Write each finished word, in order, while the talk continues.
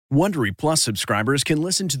Wondery Plus subscribers can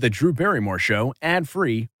listen to The Drew Barrymore Show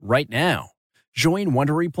ad-free right now. Join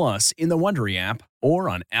Wondery Plus in the Wondery app or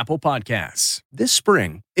on Apple Podcasts. This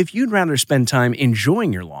spring, if you'd rather spend time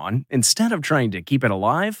enjoying your lawn instead of trying to keep it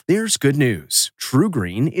alive, there's good news. True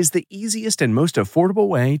Green is the easiest and most affordable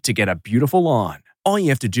way to get a beautiful lawn. All you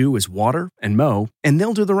have to do is water and mow, and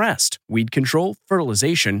they'll do the rest. Weed control,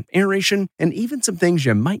 fertilization, aeration, and even some things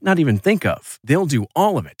you might not even think of. They'll do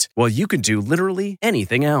all of it, while you can do literally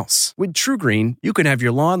anything else. With True Green, you can have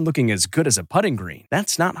your lawn looking as good as a putting green.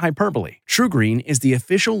 That's not hyperbole. True Green is the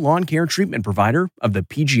official lawn care treatment provider of the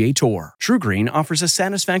PGA Tour. True Green offers a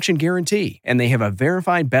satisfaction guarantee, and they have a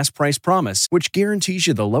verified best price promise, which guarantees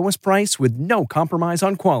you the lowest price with no compromise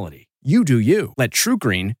on quality. You do you. Let True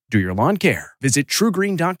Green do your lawn care. Visit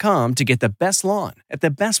truegreen.com to get the best lawn at the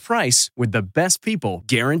best price with the best people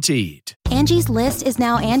guaranteed. Angie's List is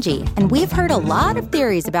now Angie, and we've heard a lot of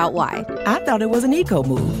theories about why. I thought it was an eco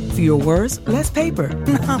move. Fewer words, less paper.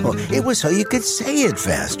 No, it was so you could say it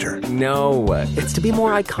faster. No, it's to be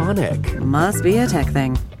more iconic. Must be a tech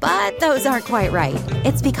thing. But those aren't quite right.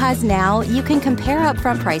 It's because now you can compare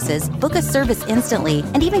upfront prices, book a service instantly,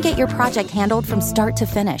 and even get your project handled from start to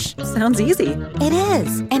finish. Sounds easy. It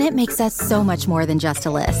is, and it makes us so much more than just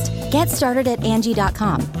a list. Get started at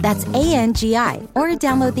Angie.com. That's ANGI, or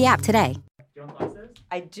download the app today.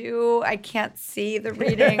 I do. I can't see the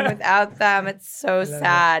reading without them. It's so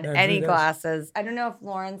sad. Any glasses. I don't know if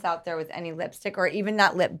Lauren's out there with any lipstick or even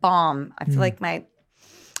that lip balm. I feel like my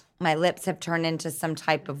lips have turned into some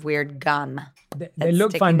type of weird gum. They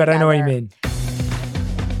look fine, but I know what you mean.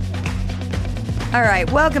 All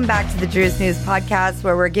right, welcome back to the Drew's News Podcast,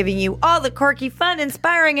 where we're giving you all the quirky, fun,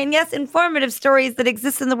 inspiring, and yes, informative stories that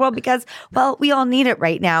exist in the world because, well, we all need it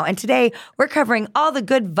right now. And today, we're covering all the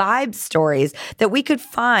good vibe stories that we could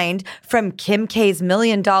find from Kim K's $1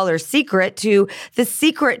 million secret to the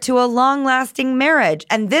secret to a long-lasting marriage.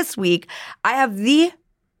 And this week, I have the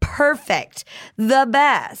perfect, the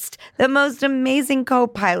best, the most amazing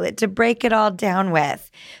co-pilot to break it all down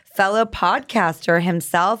with. Fellow podcaster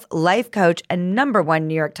himself, life coach, and #1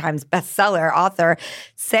 New York Times bestseller author.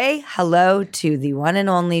 Say hello to the one and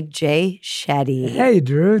only Jay Shetty. Hey,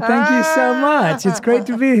 Drew. Thank you so much. It's great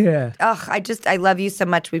to be here. I love you so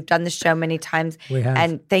much. We've done the show many times. We have.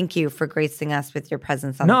 And thank you for gracing us with your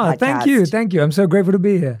presence on the podcast. No, thank you. Thank you. I'm so grateful to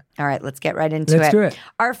be here. All right, let's get right into it. Let's do it.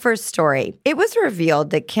 Our first story. It was revealed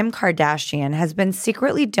that Kim Kardashian has been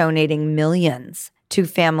secretly donating millions to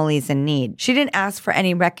families in need. She didn't ask for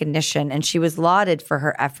any recognition, and she was lauded for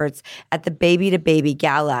her efforts at the Baby to Baby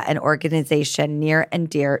Gala, an organization near and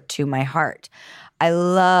dear to my heart. I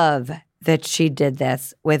love that she did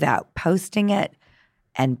this without posting it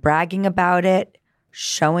and bragging about it,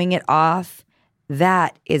 showing it off.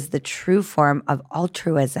 That is the true form of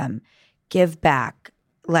altruism. Give back.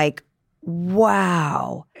 Like,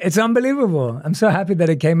 wow. It's unbelievable. I'm so happy that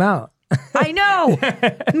it came out. I know.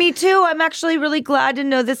 Me too. I'm actually really glad to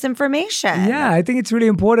know this information. Yeah, I think it's really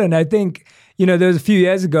important. I think, there was a few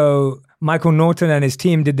years ago, Michael Norton and his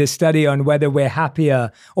team did this study on whether we're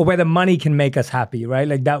happier or whether money can make us happy, right?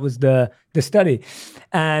 Like that was the study.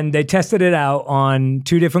 And they tested it out on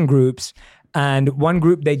 2 different groups. And one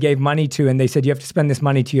group they gave money to, and they said, you have to spend this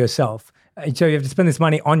money to yourself. So you have to spend this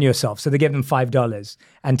money on yourself. So they gave them $5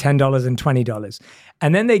 and $10 and $20.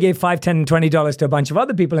 And then they gave $5, $10, and $20 to a bunch of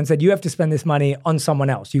other people and said, you have to spend this money on someone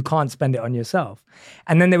else. You can't spend it on yourself.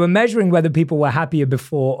 And then they were measuring whether people were happier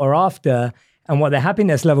before or after and what their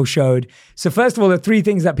happiness level showed. So first of all, the 3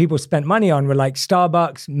 things that people spent money on were like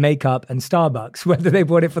Starbucks, makeup, and Starbucks, whether they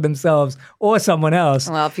bought it for themselves or someone else.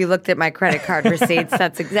 Well, if you looked at my credit card receipts,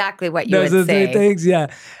 that's exactly what you would say. Those are the 3 things, yeah.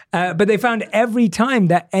 But they found every time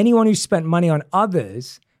that anyone who spent money on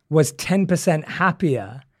others was 10%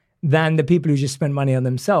 happier than the people who just spent money on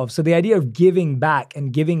themselves. So the idea of giving back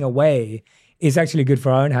and giving away is actually good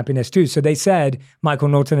for our own happiness too. So they said, Michael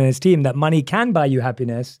Norton and his team, that money can buy you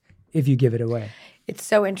happiness if you give it away. It's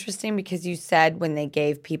so interesting because you said when they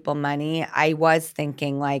gave people money, I was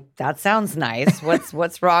thinking like, that sounds nice.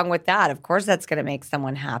 What's wrong with that? Of course that's going to make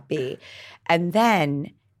someone happy. And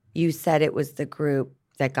then you said it was the group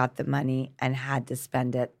that got the money and had to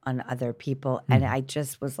spend it on other people. And I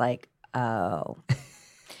just was like, oh,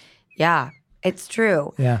 yeah, it's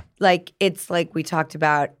true. Yeah. Like, it's like we talked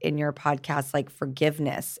about in your podcast, like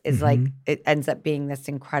forgiveness is like, it ends up being this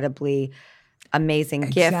incredibly amazing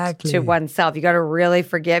gift to oneself. You got to really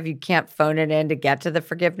forgive. You can't phone it in to get to the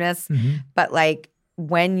forgiveness. But like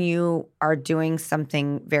when you are doing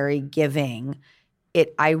something very giving,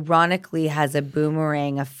 it ironically has a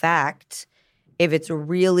boomerang effect if it's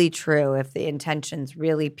really true, if the intention's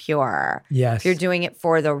really pure, Yes. if you're doing it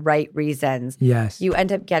for the right reasons, Yes. you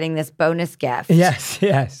end up getting this bonus gift. Yes.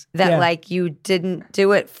 That Yeah. like you didn't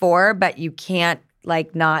do it for, but you can't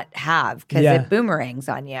like not have because Yeah. it boomerangs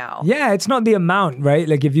on you. Yeah, it's not the amount, right?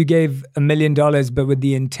 Like if you gave $1 million, but with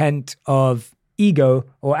the intent of ego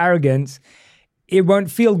or arrogance, it won't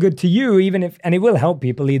feel good to you, even if, and it will help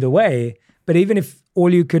people either way. But even if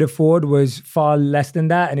all you could afford was far less than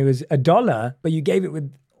that and it was $1, but you gave it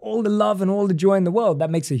with all the love and all the joy in the world, that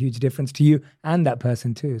makes a huge difference to you and that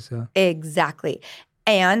person too. So Exactly.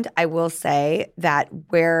 And I will say that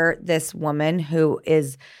where this woman who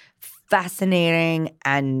is fascinating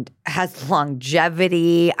and has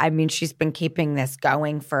longevity, I mean, she's been keeping this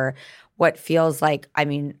going for what feels like, I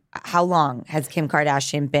mean, how long has Kim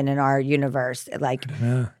Kardashian been in our universe? Like,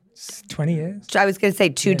 it's 20 years. I was going to say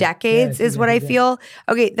 2 decades yeah, is what I 2 feel.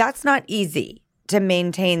 Okay, that's not easy to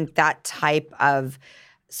maintain that type of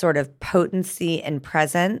sort of potency and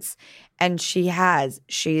presence. And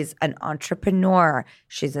she's an entrepreneur.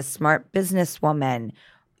 She's a smart businesswoman.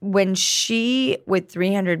 When she, with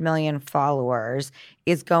 300 million followers,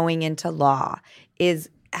 is going into law, is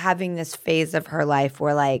having this phase of her life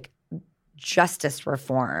where like justice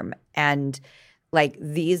reform and like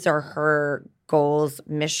these are her goals,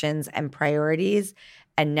 missions, and priorities,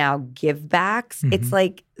 and now give backs, it's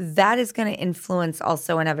like that is going to influence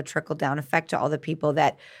also and have a trickle down effect to all the people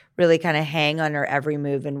that really kind of hang on her every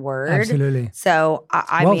move and word. Absolutely. So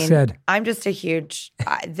I Well mean, said. I'm just a huge.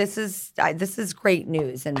 This is great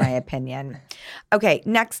news in my opinion. Okay,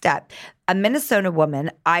 next up, a Minnesota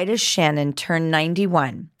woman, Ida Shannon, turned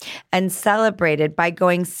 91 and celebrated by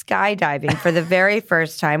going skydiving for the very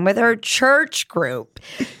first time with her church group.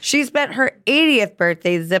 She spent her 80th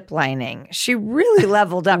birthday ziplining. She really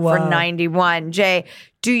leveled up for 91. Jay,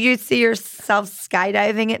 do you see yourself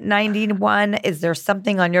skydiving at 91? Is there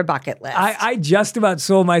something on your bucket list? I just about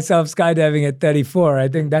saw myself skydiving at 34. I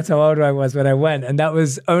think that's how old I was when I went. And that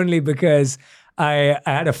was only because I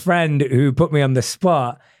had a friend who put me on the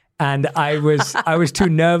spot and I was too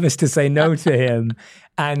nervous to say no to him.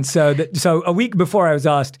 And so a week before I was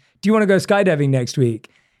asked, do you want to go skydiving next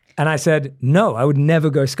week? And I said, no, I would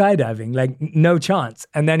never go skydiving, like no chance.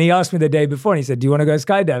 And then he asked me the day before and he said, do you want to go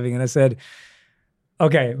skydiving? And I said,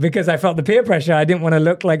 okay, because I felt the peer pressure. I didn't want to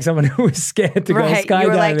look like someone who was scared to go skydiving. You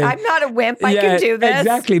were like, I'm not a wimp. I can do this.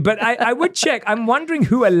 Exactly. But I would check. I'm wondering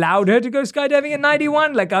who allowed her to go skydiving at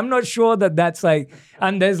 91. Like, I'm not sure that's like,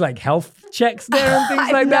 and there's like health checks there and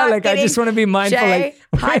things like that. Like, I just want to be mindful. Jay,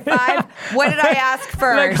 like, high five. What did I ask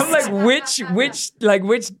first? I'm like, which city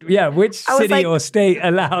like, or state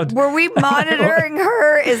allowed? Were we monitoring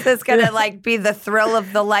her? Is this going to like be the thrill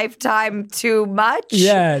of the lifetime too much?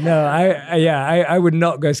 Yeah, no, I would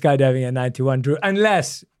not go skydiving at 91, Drew,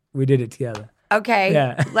 unless we did it together. Okay,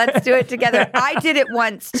 Yeah. let's do it together. I did it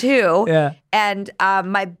once too. Yeah. And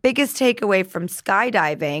my biggest takeaway from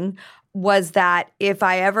skydiving was that if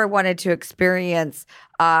I ever wanted to experience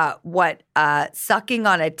what sucking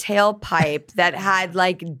on a tailpipe that had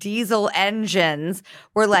like diesel engines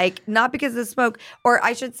were like, not because of smoke, or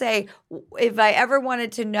I should say, if I ever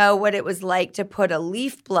wanted to know what it was like to put a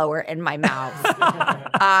leaf blower in my mouth,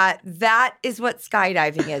 that is what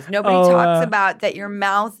skydiving is. Nobody talks about that your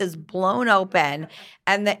mouth is blown open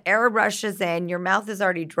and the air rushes in, your mouth is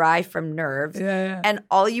already dry from nerves, and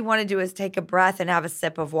all you want to do is take a breath and have a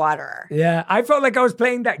sip of water. Yeah, I felt like I was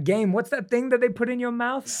playing that game. What's that thing that they put in your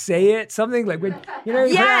mouth? Say it, something like, you know,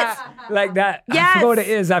 Yes! like that. Yes! I forgot what it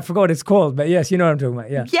is. I forgot what it's called, but yes, you know what I'm talking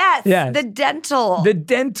about. Yeah. Yes, the dental. The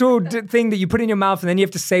dental thing that you put in your mouth and then you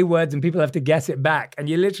have to say words and people have to guess it back. And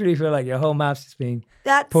you literally feel like your whole mouth's just being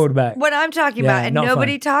pulled back. What I'm talking about, and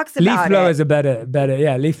nobody talks about leaf blowers are better.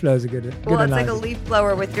 Yeah, leaf blowers are good. Well, it's like a leaf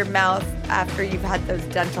blower with your mouth after you've had those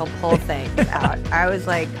dental pull things out. I was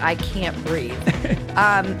like, I can't breathe.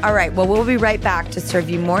 All right, well, we'll be right back to serve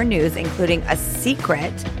you more news, including a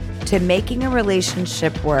secret to making a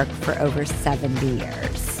relationship work for over 70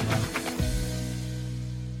 years.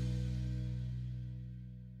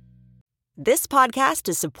 This podcast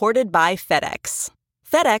is supported by FedEx.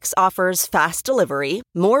 FedEx offers fast delivery,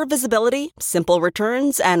 more visibility, simple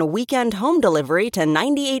returns, and weekend home delivery to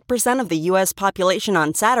 98% of the U.S. population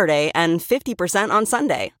on Saturday and 50% on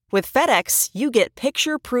Sunday. With FedEx, you get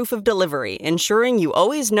picture proof of delivery, ensuring you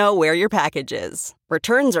always know where your package is.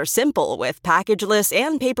 Returns are simple with packageless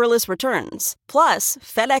and paperless returns. Plus,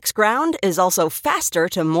 FedEx Ground is also faster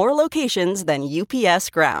to more locations than UPS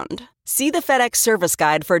Ground. See the FedEx service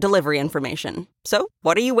guide for delivery information. So,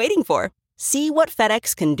 what are you waiting for? See what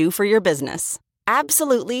FedEx can do for your business.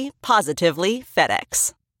 Absolutely, positively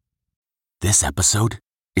FedEx. This episode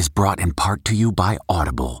is brought in part to you by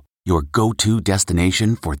Audible, your go-to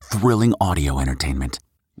destination for thrilling audio entertainment.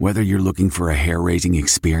 Whether you're looking for a hair-raising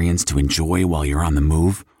experience to enjoy while you're on the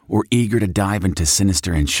move or eager to dive into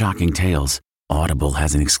sinister and shocking tales, Audible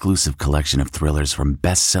has an exclusive collection of thrillers from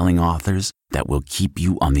best-selling authors that will keep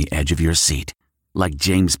you on the edge of your seat. Like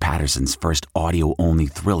James Patterson's first audio-only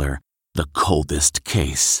thriller, The Coldest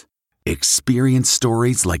Case. Experience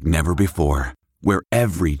stories like never before, where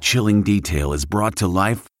every chilling detail is brought to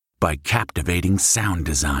life by captivating sound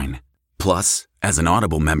design. Plus, as an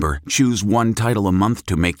Audible member, choose one title a month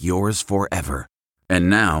to make yours forever. And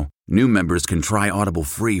now, new members can try Audible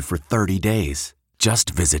free for 30 days. Just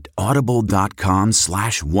visit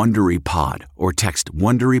audible.com/WonderyPod or text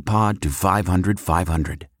WonderyPod to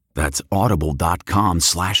 500-500. That's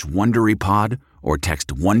audible.com/WonderyPod or text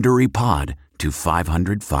WonderyPod to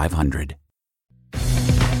 500-500.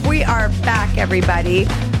 We are back, everybody.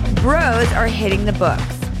 Bros are hitting the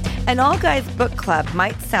books. An all-guys book club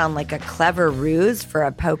might sound like a clever ruse for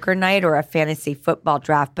a poker night or a fantasy football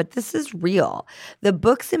draft, but this is real. The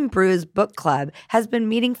Books and Brews Book Club has been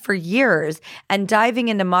meeting for years and diving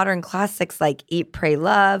into modern classics like Eat, Pray,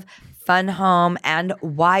 Love, Fun Home, and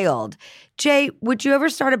Wild. Jay, would you ever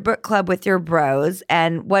start a book club with your bros?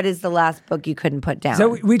 And what is the last book you couldn't put down?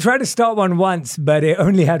 So we tried to start one once, but it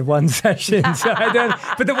only had one session. So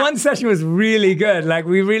but the one session was really good. Like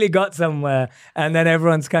we really got somewhere, and then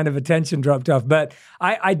everyone's kind of attention dropped off. But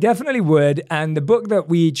I definitely would. And the book that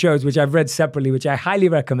we chose, which I've read separately, which I highly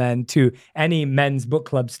recommend to any men's book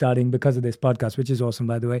club starting because of this podcast, which is awesome,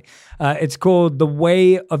 by the way. It's called The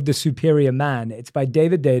Way of the Superior Man. It's by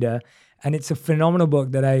David Data, and it's a phenomenal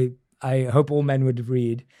book that I hope all men would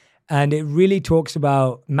read. And it really talks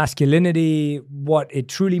about masculinity, what it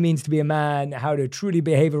truly means to be a man, how to truly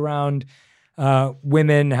behave around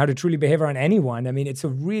women, how to truly behave around anyone. I mean, it's a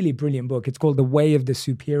really brilliant book. It's called The Way of the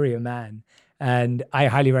Superior Man. And I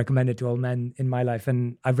highly recommend it to all men in my life.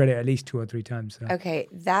 And I've read it at least 2 or 3 times. So. Okay,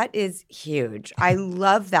 that is huge. I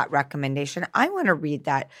love that recommendation. I want to read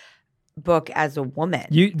that book as a woman.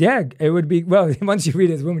 Yeah, it would be, well, once you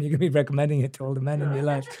read it as a woman, you're going to be recommending it to all the men in your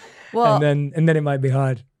life. Well, and then it might be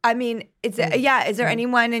hard. I mean, is there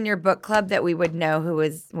anyone in your book club that we would know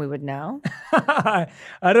we would know? I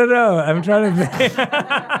don't know. I'm trying to think.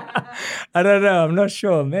 I don't know. I'm not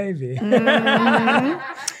sure. Maybe. We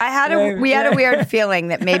had a weird feeling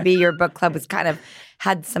that maybe your book club was kind of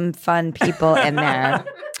had some fun people in there.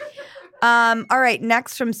 All right,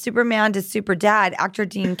 next from Superman to Super Dad, actor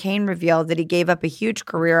Dean Cain revealed that he gave up a huge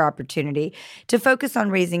career opportunity to focus on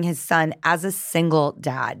raising his son as a single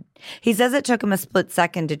dad. He says it took him a split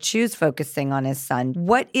second to choose focusing on his son.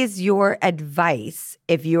 What is your advice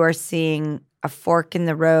if you are seeing a fork in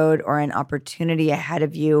the road or an opportunity ahead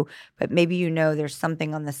of you, but maybe you know there's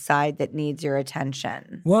something on the side that needs your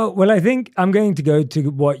attention? Well, I think I'm going to go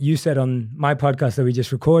to what you said on my podcast that we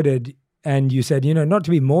just recorded. And you said, not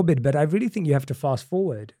to be morbid, but I really think you have to fast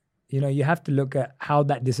forward. You have to look at how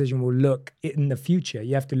that decision will look in the future.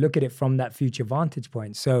 You have to look at it from that future vantage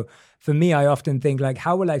point. So for me, I often think like,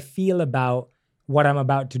 how will I feel about what I'm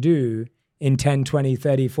about to do in 10, 20,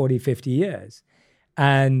 30, 40, 50 years?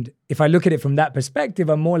 And if I look at it from that perspective,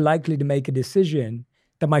 I'm more likely to make a decision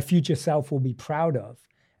that my future self will be proud of.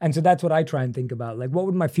 And so that's what I try and think about. Like, what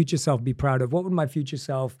would my future self be proud of? What would my future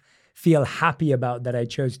self feel happy about that I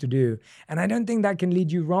chose to do? And I don't think that can lead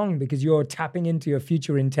you wrong because you're tapping into your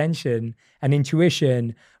future intention and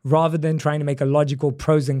intuition rather than trying to make a logical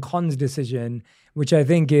pros and cons decision, which I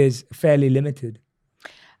think is fairly limited.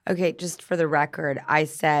 Okay, just for the record, I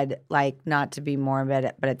said, like, not to be morbid,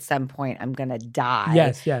 but at some point I'm going to die.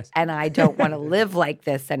 Yes. And I don't want to live like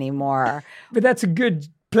this anymore. But that's a good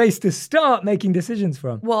place to start making decisions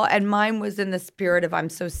from. Well, and mine was in the spirit of I'm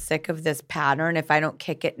so sick of this pattern. If I don't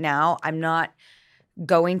kick it now, I'm not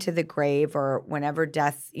going to the grave or whenever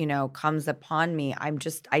death, comes upon me. I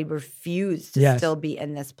refuse to still be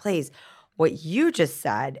in this place. What you just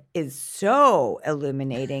said is so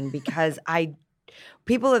illuminating because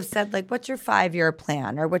people have said, like, what's your 5-year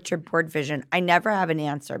plan or what's your board vision? I never have an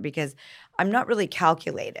answer because I'm not really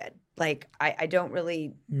calculated. Like, I don't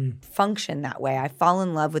really function that way. I fall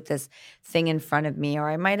in love with this thing in front of me, or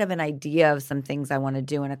I might have an idea of some things I want to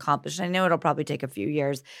do and accomplish. I know it'll probably take a few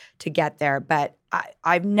years to get there, but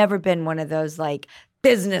I've never been one of those, like,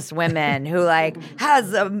 business women who, like,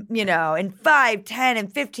 has, in 5, 10,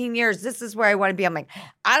 and 15 years, this is where I want to be. I'm like,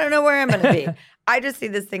 I don't know where I'm going to be. I just see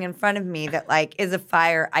this thing in front of me that, like, is a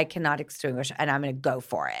fire I cannot extinguish, and I'm going to go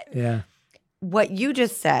for it. Yeah. What you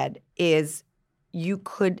just said is you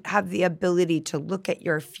could have the ability to look at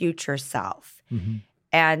your future self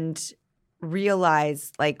and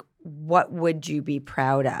realize, like, what would you be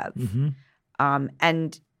proud of?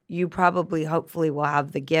 And you probably, hopefully, will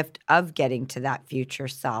have the gift of getting to that future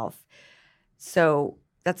self. So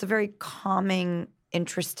that's a very calming,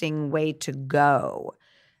 interesting way to go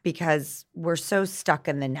because we're so stuck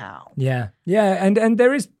in the now. Yeah. And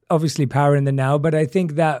there is obviously power in the now, but I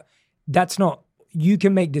think that's not, you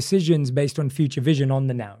can make decisions based on future vision on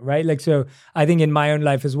the now, right? Like, so I think in my own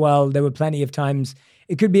life as well, there were plenty of times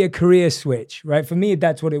it could be a career switch, right? For me,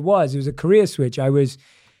 that's what it was. It was a career switch. I was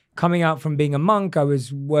coming out from being a monk. I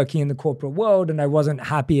was working in the corporate world and I wasn't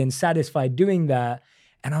happy and satisfied doing that.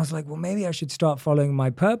 And I was like, well, maybe I should start following my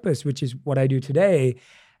purpose, which is what I do today.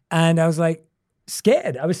 And I was like,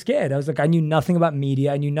 scared. I was scared. I was like, I knew nothing about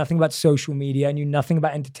media. I knew nothing about social media. I knew nothing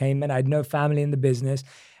about entertainment. I had no family in the business.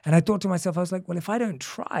 And I thought to myself, I was like, well, if I don't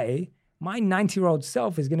try, my 90-year-old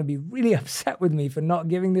self is going to be really upset with me for not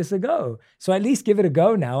giving this a go. So at least give it a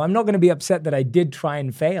go now. I'm not going to be upset that I did try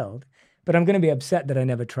and failed, but I'm going to be upset that I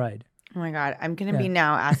never tried. Oh my God, I'm going to be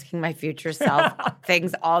now asking my future self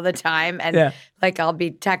things all the time. And like I'll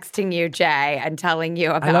be texting you, Jay, and telling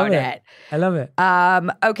you about it. I love it.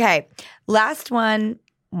 Okay, last one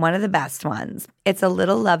of the best ones. It's a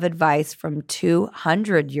little love advice from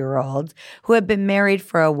 200-year-olds who have been married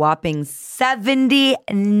for a whopping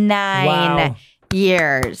 79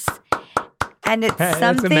 years. And it's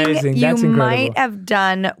something you might have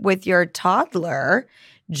done with your toddler.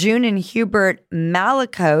 June and Hubert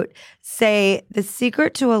Malicote say the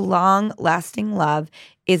secret to a long-lasting love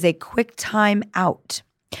is a quick time out.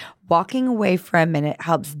 Walking away for a minute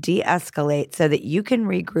helps de-escalate so that you can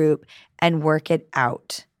regroup and work it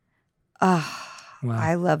out. Oh, wow.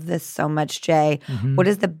 I love this so much, Jay. What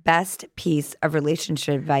is the best piece of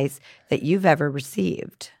relationship advice that you've ever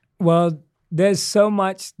received? Well, there's so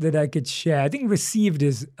much that I could share. I think received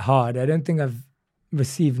is hard. I don't think I've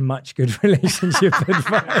received much good relationship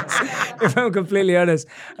advice, if I'm completely honest.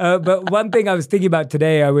 But one thing I was thinking about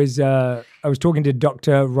today, I was talking to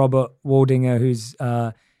Dr. Robert Waldinger, who's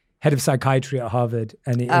head of psychiatry at Harvard,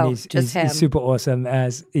 and he's super awesome.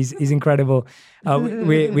 He's incredible.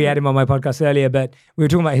 We had him on my podcast earlier, but we were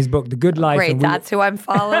talking about his book, The Good Life. Great, that's who I'm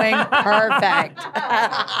following. Perfect.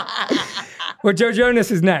 Well, Joe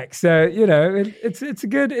Jonas is next, so it's a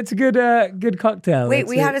good cocktail. Wait,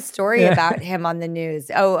 we had a story about him on the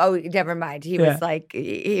news. Oh, never mind. He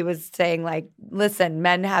was saying like, listen,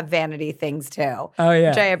 men have vanity things too. Oh yeah,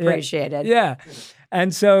 which I appreciated. Yeah,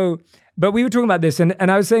 and so, but we were talking about this, and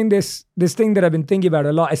I was saying this thing that I've been thinking about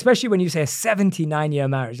a lot, especially when you say a 79-year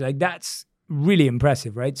marriage, like that's really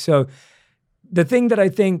impressive, right? So, the thing that I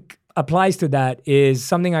think applies to that is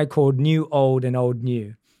something I called new old and old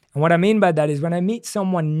new. And what I mean by that is when I meet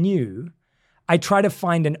someone new, I try to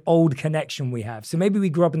find an old connection we have. So maybe we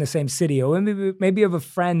grew up in the same city, or maybe you have a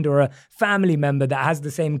friend or a family member that has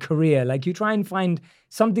the same career. Like you try and find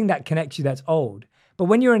something that connects you that's old. But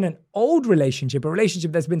when you're in an old relationship, a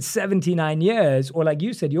relationship that's been 79 years, or like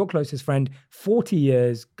you said, your closest friend, 40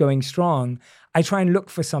 years going strong, I try and look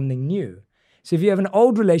for something new. So if you have an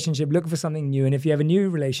old relationship, look for something new. And if you have a new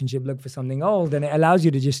relationship, look for something old. And it allows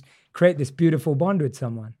you to just create this beautiful bond with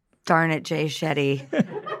someone. Darn it, Jay Shetty.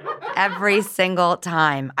 Every single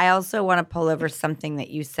time. I also want to pull over something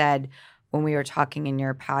that you said when we were talking in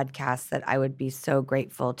your podcast that I would be so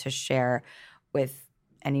grateful to share with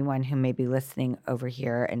anyone who may be listening over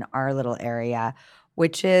here in our little area,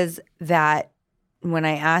 which is that when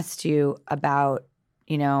I asked you about,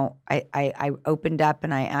 I opened up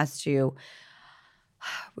and I asked you,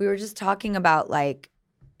 we were just talking about like,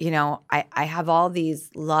 I have all these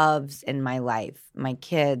loves in my life, my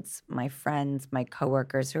kids, my friends, my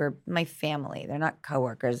coworkers who are my family. They're not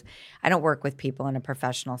coworkers. I don't work with people in a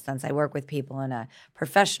professional sense. I work with people in a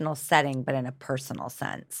professional setting, but in a personal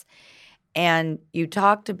sense. And you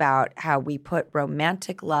talked about how we put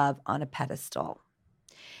romantic love on a pedestal.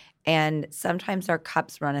 And sometimes our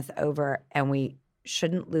cups runneth over and we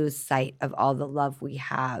shouldn't lose sight of all the love we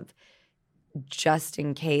have, just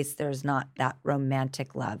in case there's not that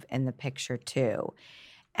romantic love in the picture too.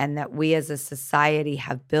 And that we as a society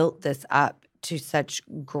have built this up to such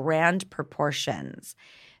grand proportions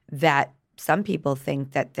that some people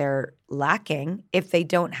think that they're lacking if they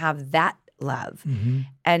don't have that love. Mm-hmm.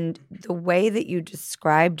 And the way that you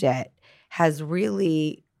described it has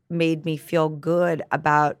really made me feel good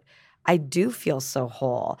about I do feel so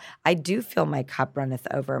whole. I do feel my cup runneth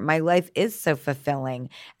over. My life is so fulfilling.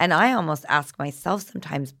 And I almost ask myself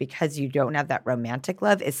sometimes, because you don't have that romantic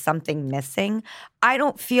love, is something missing? I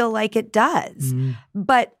don't feel like it does. Mm-hmm.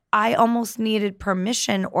 But I almost needed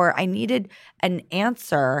permission, or I needed an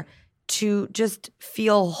answer to just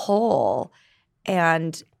feel whole.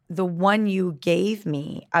 And the one you gave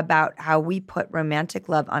me about how we put romantic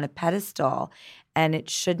love on a pedestal and it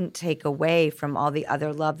shouldn't take away from all the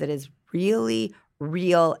other love that is really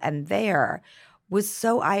real and there was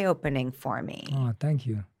so eye-opening for me. Oh, thank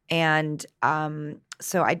you. And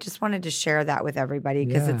so I just wanted to share that with everybody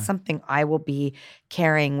because it's something I will be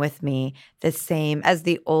carrying with me, the same as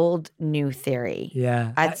the old new theory.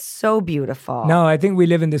 Yeah. It's so beautiful. No, I think we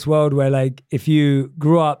live in this world where like if you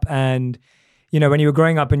grew up and, you know, when you were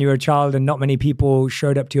growing up and you were a child and not many people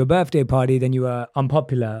showed up to your birthday party, then you were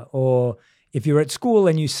unpopular. Or if you were at school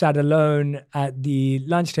and you sat alone at the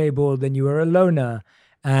lunch table, then you were a loner.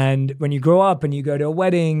 And when you grow up and you go to a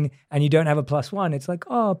wedding and you don't have a +1, it's like,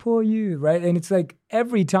 oh, poor you, right? And it's like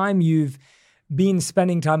every time you've been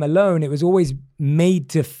spending time alone, it was always made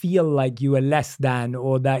to feel like you were less than,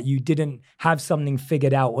 or that you didn't have something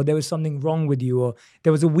figured out, or there was something wrong with you, or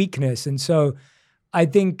there was a weakness. And so I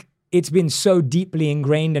think it's been so deeply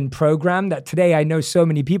ingrained and programmed that today I know so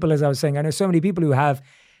many people, as I was saying, I know so many people who have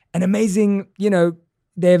an amazing, you know,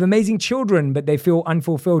 they have amazing children, but they feel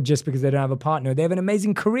unfulfilled just because they don't have a partner. They have an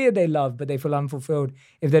amazing career they love, but they feel unfulfilled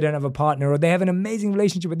if they don't have a partner. Or they have an amazing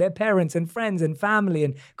relationship with their parents and friends and family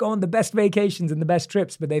and go on the best vacations and the best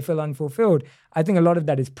trips, but they feel unfulfilled. I think a lot of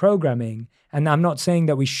that is programming. And I'm not saying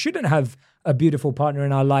that we shouldn't have a beautiful partner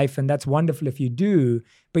in our life, and that's wonderful if you do,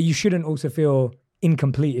 but you shouldn't also feel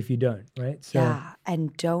incomplete if you don't, right? So, yeah,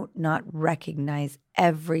 and don't not recognize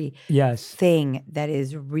every yes. thing that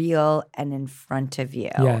is real and in front of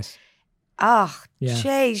you. Yes. Oh,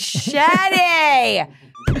 Jay Shetty.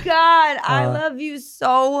 God, I love you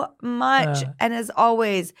so much. And as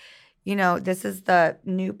always, you know, this is the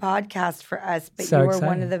new podcast for us, but So you were exciting.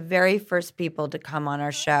 one of the very first people to come on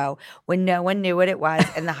our show when no one knew what it was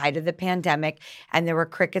in the height of the pandemic. And there were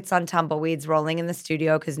crickets on tumbleweeds rolling in the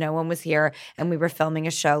studio because no one was here. And we were filming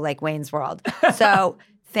a show like Wayne's World. So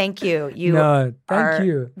thank you. You are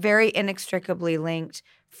very inextricably linked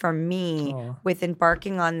for me with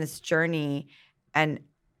embarking on this journey. And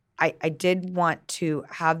I did want to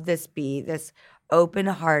have this be this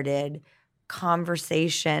open-hearted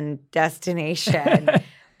conversation destination.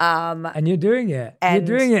 And you're doing it. You're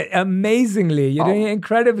doing it amazingly. You're doing it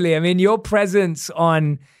incredibly. I mean,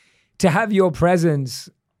 to have your presence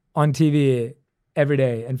on TV every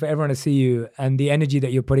day and for everyone to see you and the energy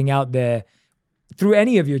that you're putting out there through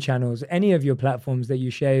any of your channels, any of your platforms that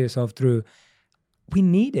you share yourself through, we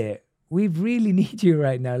need it. We really need you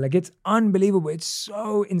right now. Like, it's unbelievable. It's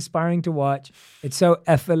so inspiring to watch. It's so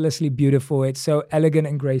effortlessly beautiful. It's so elegant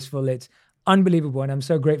and graceful. It's unbelievable. And I'm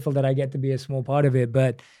so grateful that I get to be a small part of it.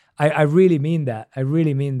 But I really mean that. I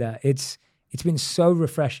really mean that. It's been so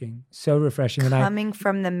refreshing. So refreshing. Coming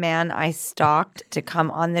from the man I stalked to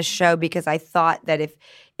come on this show because I thought that if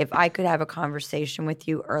I could have a conversation with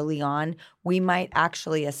you early on, we might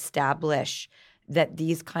actually establish that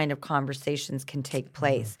these kind of conversations can take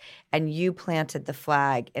place. And you planted the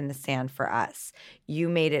flag in the sand for us. You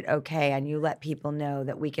made it okay, and you let people know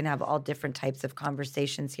that we can have all different types of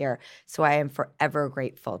conversations here. So I am forever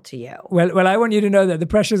grateful to you. Well, I want you to know that the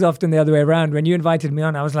pressure's often the other way around. When you invited me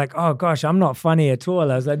on, I was like, oh gosh, I'm not funny at all.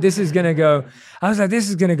 I was like, this is going to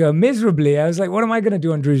go miserably. I was like, what am I going to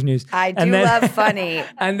do on Drew's News? I do love funny.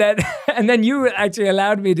 and then you actually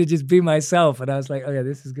allowed me to just be myself. And I was like, okay,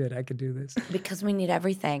 this is good. I could do this. Because we need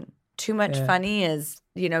everything. Too much funny is,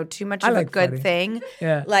 too much of like a good funny. thing.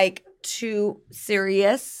 Yeah. Like too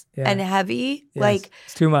serious and heavy. Yes. Like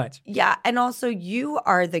it's too much. Yeah. And also you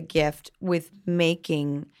are the gift with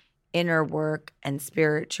making inner work and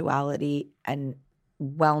spirituality and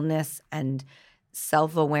wellness and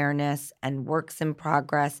self-awareness and works in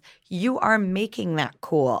progress. You are making that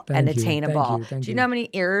cool and attainable. Thank Do you know how many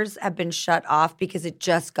ears have been shut off because it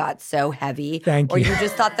just got so heavy? Thank or you. you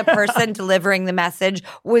just thought the person delivering the message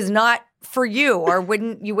was not for you, or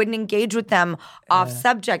you wouldn't engage with them off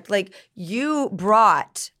subject. Like, you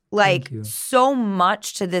brought so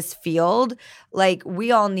much to this field. Like,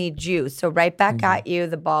 we all need you. So right back at you.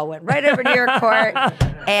 The ball went right over to your court.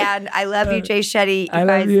 And I love you, Jay Shetty. I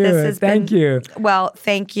love you. Thank you. Well,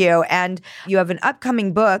 thank you. And you have an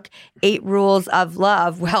upcoming book, 8 Rules of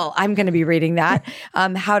Love. Well, I'm going to be reading that.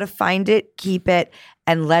 How to find it, keep it,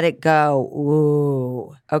 and let it go.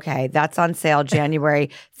 Ooh. Okay, that's on sale January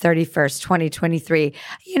 31st, 2023.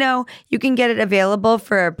 You can get it available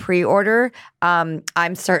for a pre-order.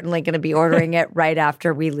 I'm certainly going to be ordering it right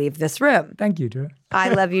after we leave this room. Thank you, Drew. I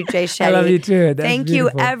love you, Jay Shetty. I love you too. That's Thank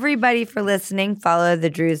beautiful. you, everybody, for listening. Follow the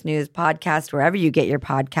Drew's News podcast wherever you get your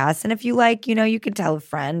podcasts. And if you like, you can tell a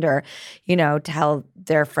friend or, tell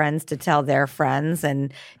their friends to tell their friends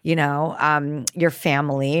and, your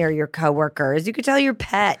family or your coworkers. You could tell your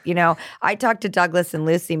pet. I talk to Douglas and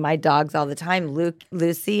Lucy, my dogs, all the time.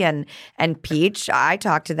 Lucy and Peach. I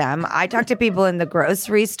talk to them. I talk to people in the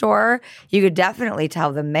grocery store. You could definitely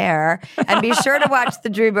tell them there. And be sure to watch the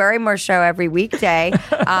Drew Barrymore Show every weekday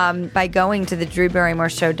by going to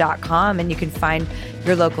thedrewbarrymoreshow.com, and you can find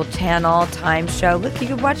your local channel, time show. Look, you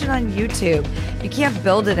can watch it on YouTube. You can't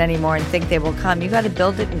build it anymore and think they will come. You got to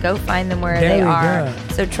build it and go find them where they are.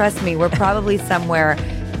 So trust me, we're probably somewhere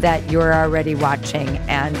that you're already watching.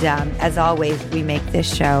 And as always, we make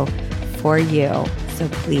this show for you. So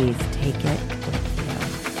please take it with you.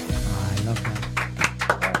 Oh, I love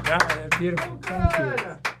that. That's beautiful. Thank you.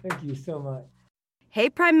 Thank you so much. Hey,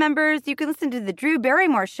 Prime members, you can listen to the Drew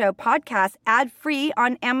Barrymore Show podcast ad-free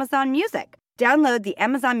on Amazon Music. Download the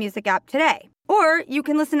Amazon Music app today. Or you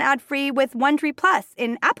can listen ad-free with Wondery Plus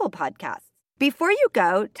in Apple Podcasts. Before you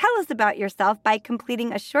go, tell us about yourself by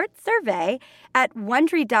completing a short survey at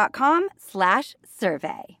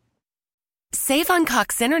Wondery.com/survey. Save on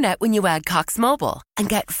Cox Internet when you add Cox Mobile and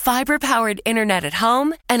get fiber-powered internet at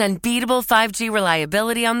home and unbeatable 5G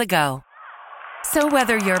reliability on the go. So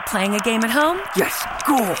whether you're playing a game at home, Yes,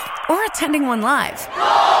 goal. or attending one live,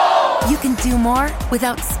 you can do more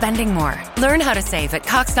without spending more. Learn how to save at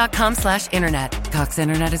cox.com/internet. Cox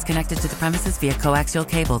Internet is connected to the premises via coaxial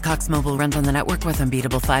cable. Cox Mobile runs on the network with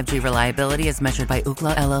unbeatable 5G reliability as measured by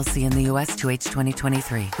Ookla LLC in the U.S. 2H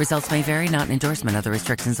 2023. Results may vary, not an endorsement. Other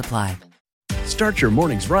restrictions apply. Start your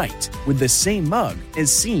mornings right with the same mug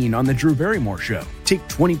as seen on The Drew Barrymore Show. Take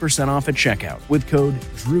 20% off at checkout with code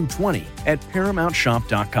DREW20 at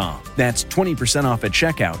ParamountShop.com. That's 20% off at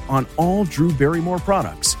checkout on all Drew Barrymore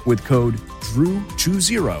products with code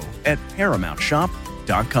DREW20 at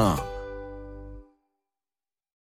ParamountShop.com.